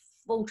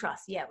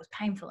 Yeah, it was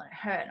painful and it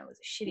hurt and it was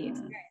a shitty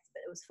experience,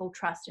 but it was full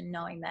trust in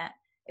knowing that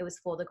it was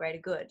for the greater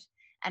good.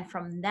 And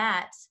from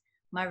that,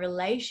 my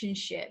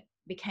relationship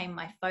became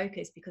my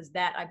focus, because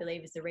that, I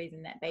believe, is the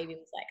reason that baby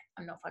was like,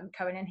 I'm not fucking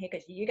coming in here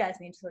because you guys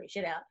need to sort your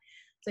shit out.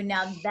 So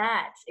now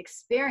that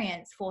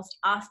experience forced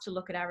us to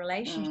look at our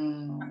relationship,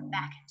 come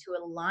back into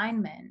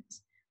alignment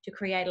to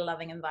create a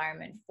loving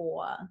environment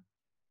for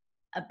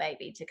a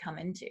baby to come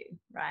into,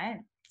 right?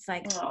 It's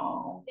like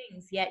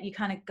things, yet you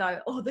kind of go,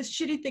 oh, this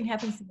shitty thing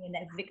happens to me, in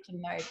that victim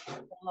mode.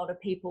 A lot of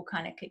people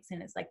kind of kicks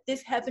in. It's like,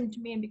 this happened to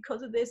me, and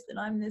because of this, then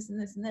I'm this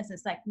and this and this. And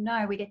it's like,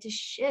 no, we get to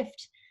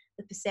shift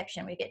the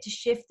perception. We get to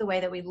shift the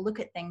way that we look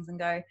at things and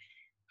go,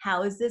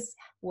 how is this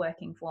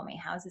working for me?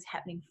 How is this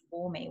happening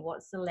for me?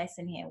 What's the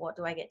lesson here? What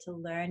do I get to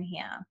learn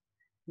here?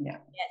 Yeah,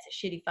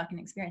 it's a shitty fucking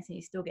experience, and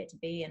you still get to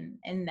be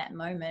in that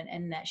moment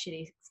and that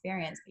shitty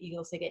experience, but you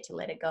also get to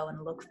let it go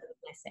and look for the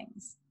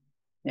blessings.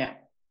 Yeah,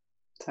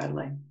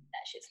 totally.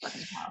 That shit's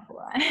fucking powerful,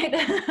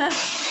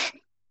 right?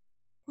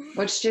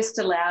 Which just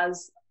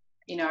allows,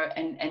 you know,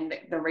 and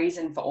the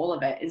reason for all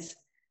of it is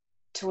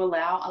to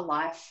allow a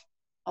life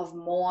of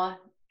more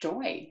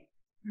joy.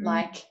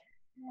 Like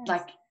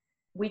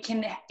we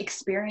can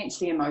experience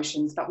the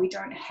emotions, but we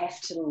don't have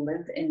to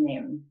live in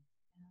them.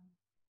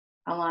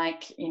 I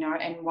like, you know,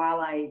 and while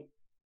I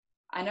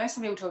I know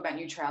some people talk about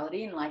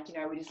neutrality and like, you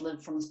know, we just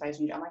live from a space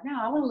of neutral. I'm like, no,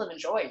 I want to live in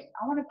joy.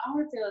 I want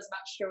to feel as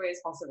much joy as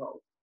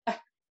possible.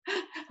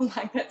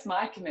 Like, that's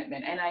my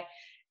commitment. And I,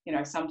 you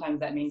know, sometimes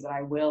that means that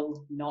I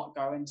will not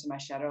go into my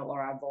shadow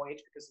or I avoid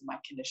because of my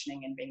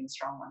conditioning and being the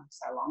strong one for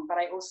so long. But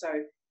I also,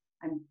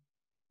 I'm,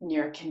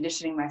 you know,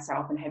 conditioning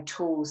myself and have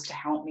tools to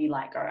help me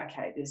like go,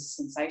 okay, there's a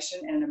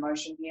sensation and an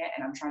emotion here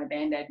and I'm trying to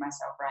band-aid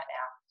myself right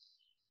now.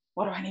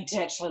 What do I need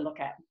to actually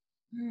look at?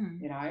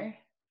 You know,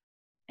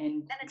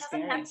 and it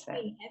doesn't have to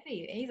be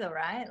heavy either,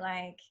 right?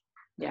 Like,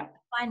 yeah,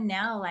 I find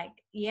now, like,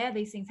 yeah,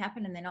 these things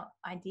happen and they're not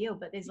ideal,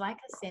 but there's like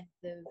a sense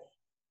of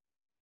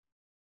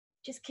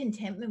just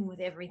contentment with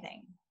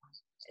everything.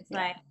 It's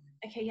like,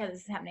 okay, yeah,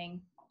 this is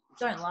happening.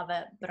 Don't love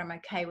it, but I'm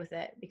okay with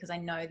it because I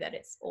know that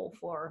it's all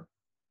for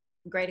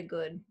greater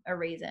good, a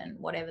reason,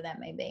 whatever that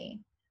may be.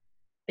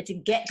 But to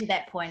get to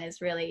that point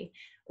is really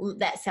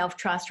that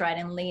self-trust, right?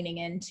 And leaning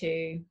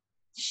into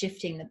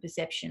shifting the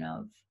perception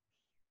of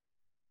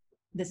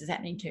this is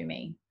happening to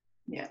me.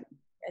 Yeah.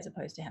 As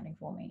opposed to happening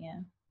for me.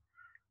 Yeah.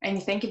 And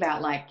you think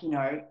about, like, you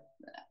know,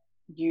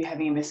 you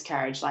having a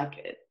miscarriage,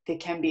 like there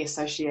can be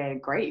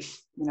associated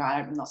grief. You know,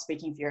 I'm not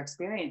speaking for your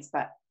experience,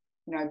 but,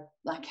 you know,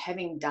 like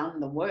having done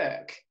the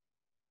work,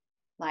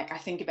 like I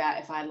think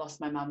about if I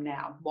lost my mum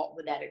now, what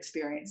would that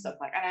experience look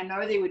like? And I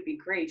know there would be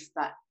grief,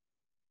 but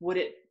would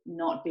it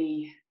not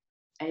be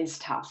as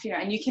tough? You know,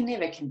 and you can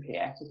never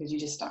compare because you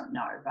just don't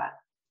know. But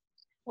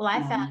well,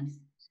 I found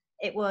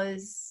it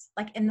was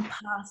like in the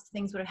past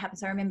things would have happened.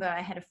 So I remember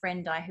I had a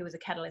friend die who was a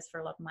catalyst for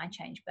a lot of my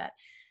change, but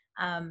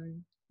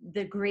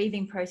the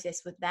grieving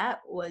process with that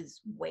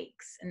was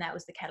weeks, and that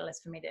was the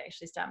catalyst for me to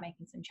actually start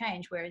making some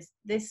change. Whereas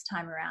this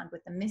time around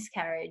with the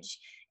miscarriage,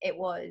 it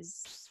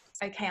was,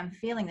 okay, I'm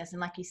feeling this. And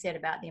like you said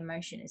about the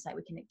emotion, it's like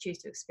we can choose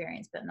to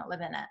experience but not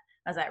live in it.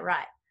 I was like,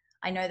 right,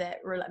 I know that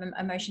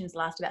emotions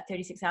last about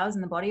 36 hours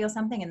in the body or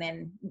something, and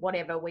then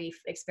whatever we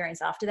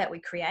experience after that we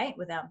create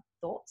with our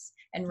thoughts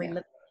and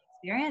relive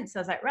the experience. So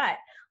I was like, right,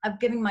 I've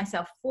given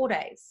myself 4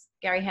 days.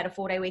 Gary had a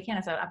 4-day weekend.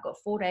 I said, I've got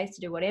 4 days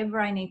to do whatever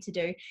I need to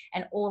do.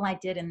 And all I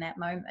did in that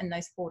moment, in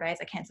those 4 days,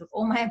 I canceled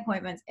all my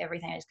appointments,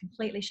 everything. I just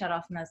completely shut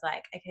off. And I was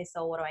like, okay,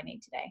 so what do I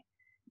need today?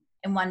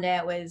 And one day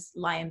it was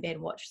lie in bed,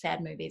 watch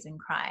sad movies and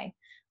cry.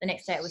 The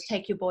next day it was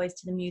take your boys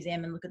to the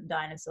museum and look at the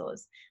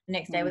dinosaurs. The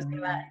next day was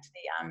go out to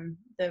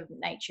the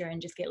nature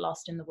and just get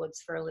lost in the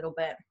woods for a little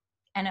bit.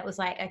 And it was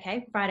like,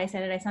 okay, Friday,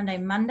 Saturday, Sunday,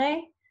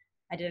 Monday,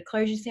 I did a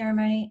closure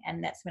ceremony,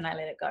 and that's when I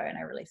let it go and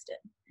I released it.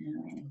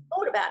 I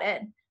thought about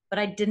it, but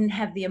I didn't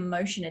have the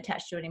emotion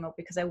attached to it anymore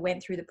because I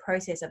went through the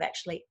process of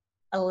actually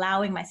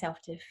allowing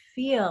myself to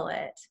feel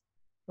it,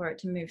 for it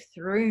to move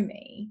through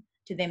me,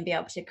 to then be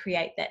able to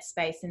create that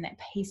space and that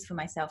peace for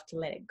myself to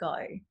let it go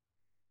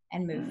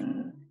and move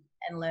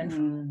and learn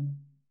from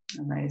it.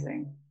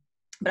 Amazing.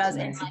 But I was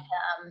in like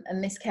a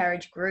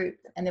miscarriage group,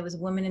 and there was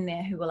women in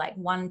there who were like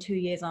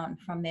 1-2 years on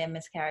from their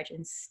miscarriage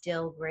and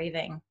still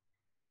grieving.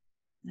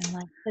 And I'm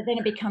like, but then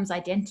it becomes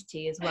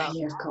identity as well.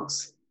 Yeah, of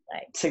course.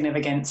 Like,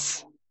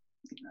 significance.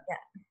 Yeah.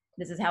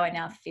 This is how I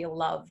now feel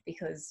love,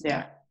 because when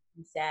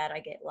I'm sad, I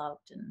get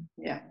loved. And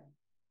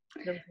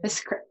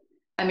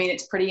I mean,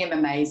 it's pretty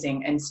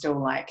amazing and still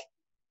like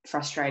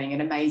frustrating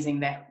and amazing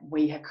that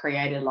we have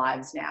created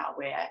lives now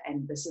where,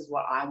 and this is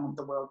what I want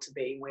the world to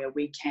be, where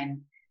we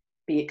can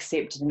be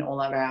accepted in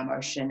all of our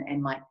emotion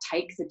and like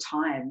take the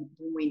time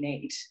when we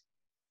need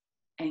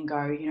and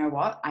go, you know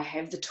what, I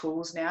have the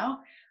tools now.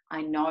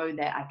 I know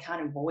that I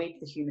can't avoid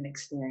the human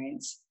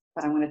experience,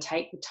 but I'm going to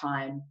take the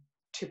time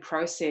to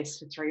process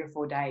for 3 or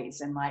 4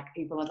 days. And like,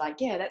 people are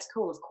like, yeah, that's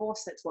cool. Of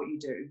course, that's what you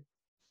do.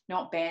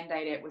 Not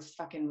band-aid it with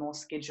fucking more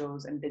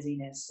schedules and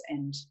busyness.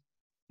 And,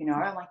 you know,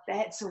 like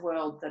that's a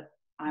world that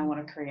I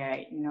want to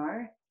create, you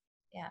know?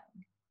 Yeah.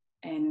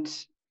 And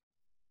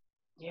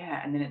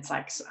yeah, and then it's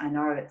like, I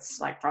know it's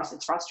like, for us,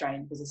 it's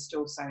frustrating because it's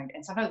still so,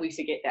 and sometimes we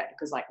forget that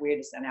because like we're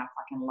just in our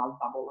fucking love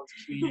bubble of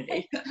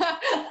community.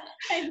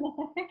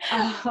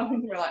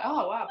 We're like,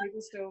 oh wow,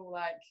 people still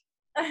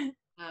like,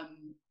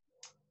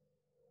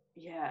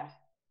 yeah.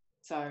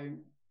 So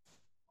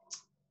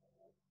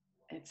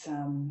it's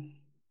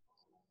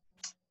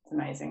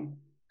amazing.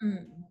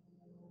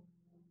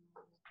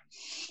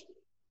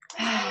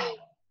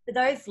 For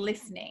those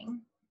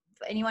listening,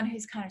 for anyone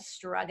who's kind of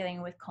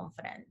struggling with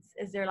confidence,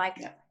 is there like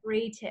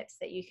 3 tips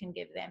that you can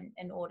give them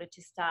in order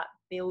to start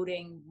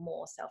building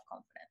more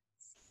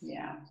self-confidence?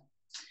 Yeah.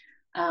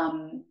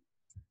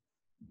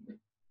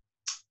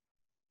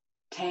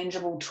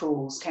 Tangible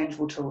tools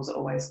are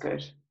always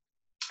good,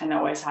 and they're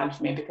always hard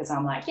for me because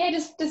I'm like, yeah,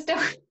 just do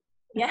it.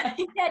 Yeah, just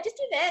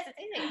do this. It's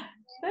easy.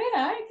 So, you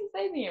know, it's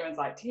easy. Everyone's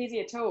like,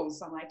 Keezia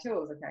tools. I'm like,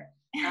 tools, okay.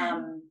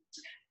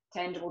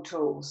 Tangible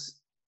tools.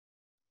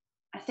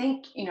 I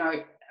think, you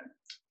know,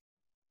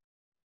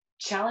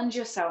 challenge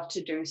yourself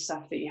to do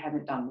stuff that you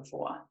haven't done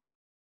before,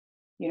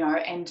 you know,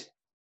 and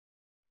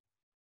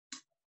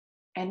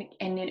you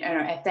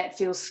know, if that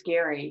feels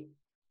scary,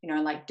 you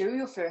know, like do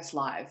your first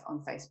live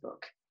on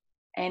Facebook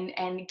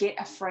and get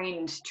a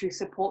friend to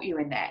support you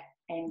in that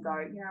and go,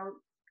 you know,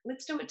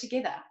 let's do it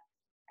together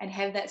and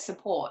have that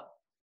support,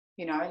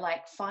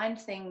 like find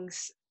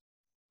things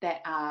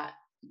that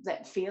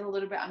feel a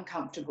little bit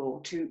uncomfortable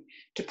to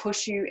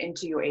push you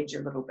into your edge a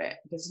little bit,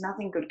 because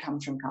nothing good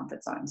comes from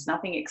comfort zones.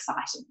 Nothing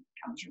exciting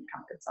comes from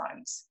comfort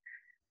zones.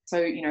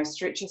 So,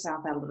 stretch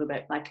yourself out a little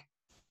bit, like,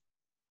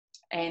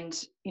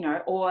 and,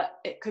 or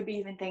it could be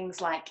even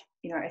things like,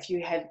 if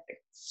you have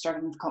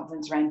struggling with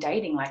confidence around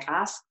dating, like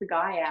ask the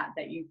guy out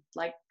that you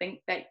like think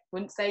that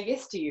wouldn't say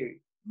yes to you.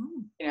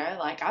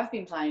 Like I've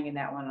been playing in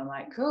that one. I'm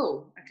like,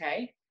 cool,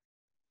 okay,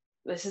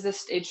 this is a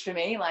stage for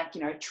me. Like,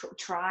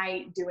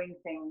 try doing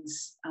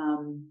things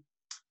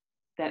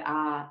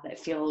that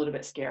feel a little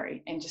bit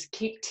scary, and just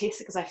keep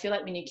testing, because I feel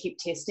like when you keep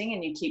testing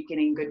and you keep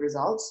getting good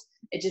results,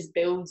 it just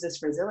builds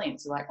this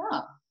resilience. You're like,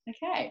 oh,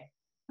 okay,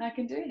 I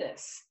can do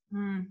this.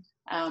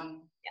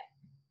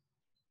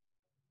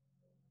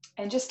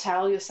 And just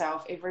tell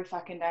yourself every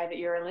fucking day that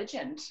you're a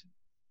legend.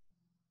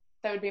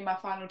 That would be my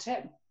final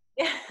tip.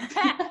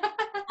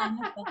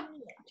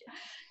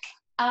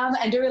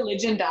 And do a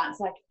legend dance,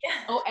 like,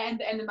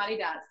 and the money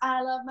dance.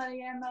 I love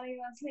money and money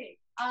loves me.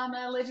 I'm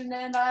a legend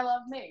and I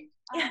love me.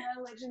 I'm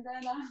a legend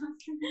and I love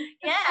me.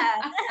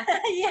 Yeah.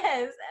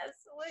 Yes,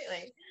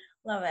 absolutely.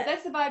 Love it. But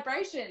that's the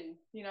vibration,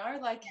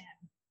 like,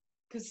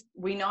 because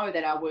we know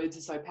that our words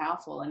are so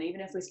powerful, and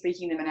even if we're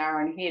speaking them in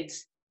our own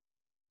heads,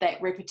 that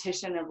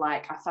repetition of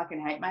like, I fucking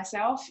hate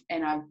myself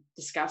and I'm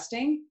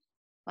disgusting,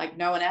 like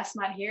no one else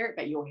might hear it,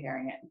 but you're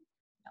hearing it.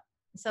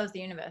 So is the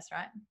universe,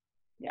 right?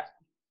 Yeah.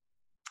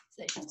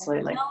 So it's just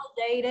absolutely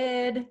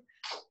validated.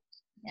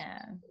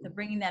 Yeah. So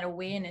bringing that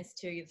awareness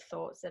to your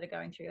thoughts that are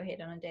going through your head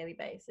on a daily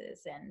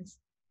basis. And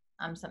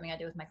something I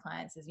do with my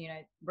clients is,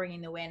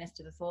 bringing the awareness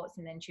to the thoughts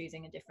and then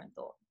choosing a different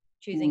thought.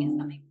 Choosing is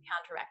something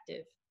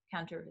counteractive.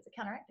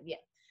 Yeah.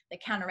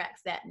 That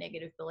counteracts that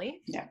negative belief.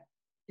 Yeah.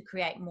 To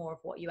create more of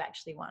what you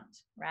actually want,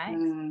 right?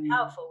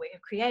 Powerful. We are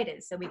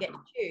creators, so we get to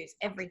choose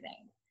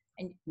everything,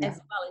 and as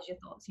well as your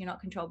thoughts. You're not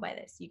controlled by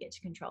this. You get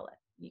to control it.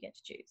 You get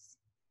to choose.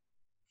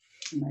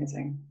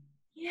 Amazing.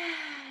 Yeah.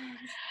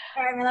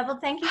 All right, my love. Well,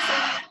 thank you so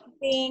much for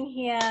being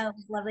here. It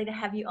was lovely to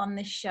have you on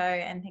the show,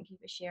 and thank you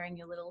for sharing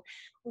your little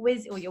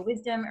your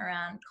wisdom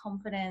around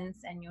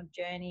confidence and your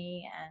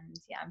journey. And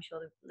I'm sure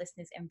the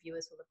listeners and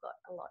viewers will have got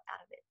a lot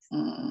out of it.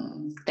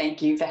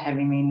 Thank you for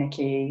having me,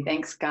 Nikki.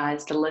 Thanks,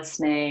 guys, for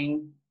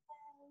listening.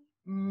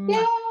 Yay!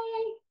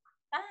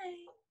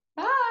 Bye.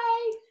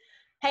 Bye.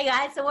 Hey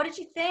guys, so what did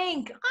you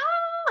think?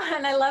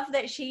 And I love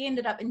that she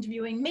ended up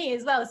interviewing me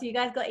as well. So you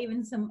guys got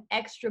even some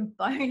extra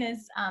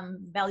bonus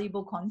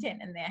valuable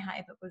content in there. How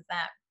epic was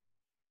that?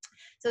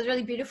 So it was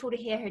really beautiful to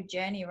hear her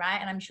journey, right?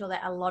 And I'm sure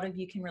that a lot of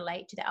you can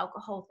relate to the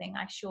alcohol thing.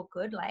 I sure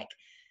could. Like,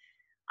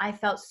 I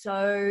felt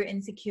so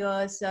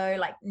insecure, so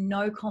like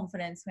no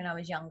confidence when I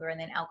was younger, and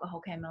then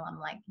alcohol came along. I'm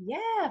like, yeah,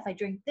 if I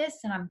drink this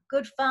and I'm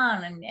good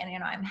fun and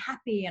I'm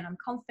happy and I'm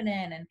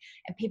confident and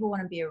people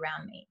want to be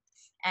around me.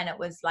 And it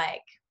was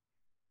like,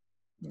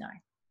 no,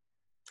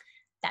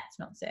 that's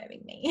not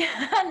serving me.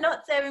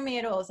 Not serving me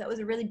at all. So it was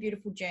a really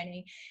beautiful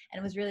journey, and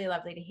it was really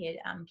lovely to hear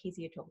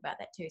Keezia talk about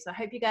that too. So I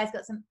hope you guys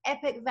got some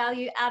epic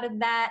value out of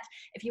that.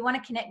 If you want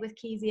to connect with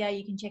Keezia,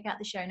 you can check out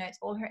the show notes.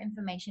 All her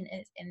information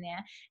is in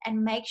there.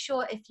 And make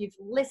sure, if you've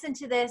listened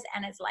to this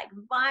and it's like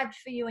vibed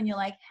for you and you're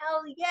like,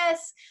 hell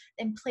yes,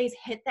 then please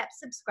hit that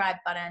subscribe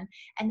button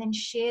and then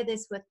share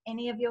this with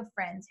any of your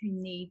friends who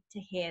need to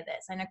hear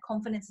this. I know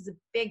confidence is a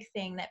big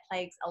thing that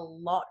plagues a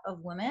lot of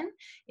women.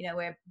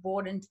 We're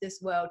brought into this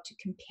world to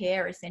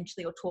compare,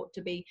 essentially, or taught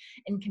to be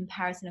in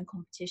comparison and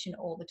competition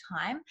all the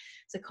time.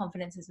 So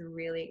confidence is a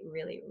really,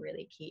 really,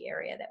 really key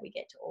area that we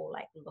get to all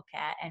like look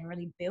at and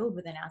really build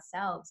within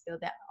ourselves,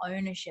 build that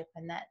ownership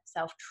and that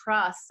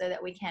self-trust, so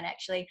that we can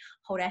actually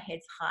hold our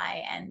heads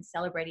high and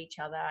celebrate each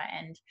other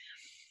and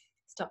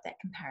stop that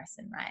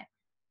comparison, right?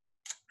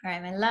 All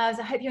right, my loves,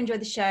 I hope you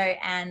enjoyed the show,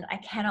 and I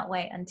cannot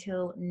wait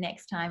until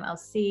next time. I'll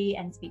see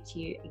and speak to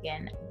you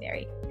again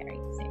very, very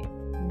soon.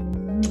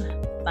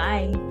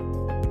 Bye.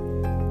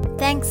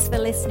 Thanks for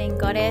listening,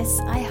 Goddess.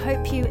 I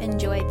hope you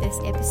enjoyed this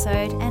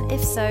episode, and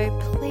if so,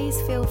 please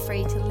feel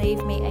free to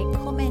leave me a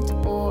comment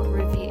or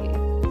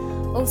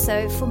review.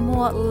 Also, for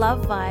more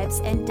love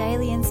vibes and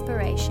daily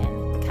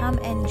inspiration, come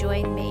and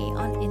join me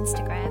on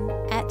Instagram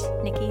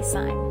 @Nikii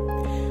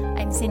Sign.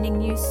 I'm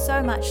sending you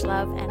so much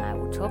love, and I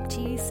will talk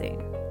to you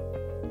soon.